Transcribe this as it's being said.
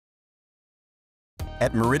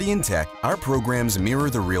At Meridian Tech, our programs mirror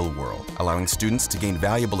the real world, allowing students to gain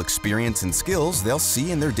valuable experience and skills they'll see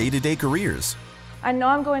in their day-to-day careers. I know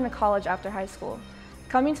I'm going to college after high school.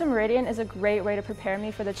 Coming to Meridian is a great way to prepare me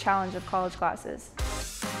for the challenge of college classes.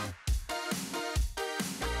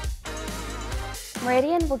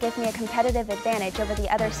 Meridian will give me a competitive advantage over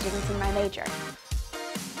the other students in my major.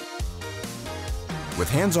 With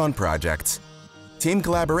hands-on projects, team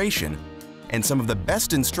collaboration, and some of the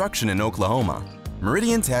best instruction in Oklahoma,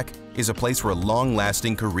 Meridian Tech is a place where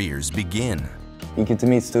long-lasting careers begin. You get to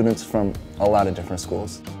meet students from a lot of different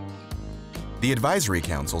schools. The advisory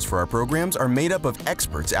councils for our programs are made up of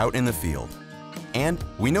experts out in the field. And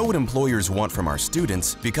we know what employers want from our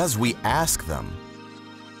students because we ask them.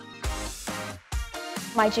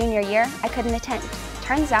 My junior year, I couldn't attend.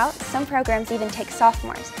 Turns out, some programs even take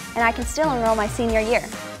sophomores, and I can still enroll my senior year.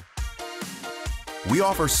 We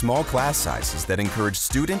offer small class sizes that encourage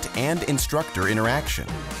student and instructor interaction.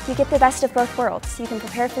 You get the best of both worlds. You can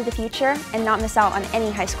prepare for the future and not miss out on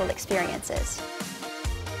any high school experiences.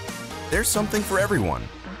 There's something for everyone.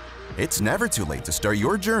 It's never too late to start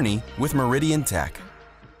your journey with Meridian Tech.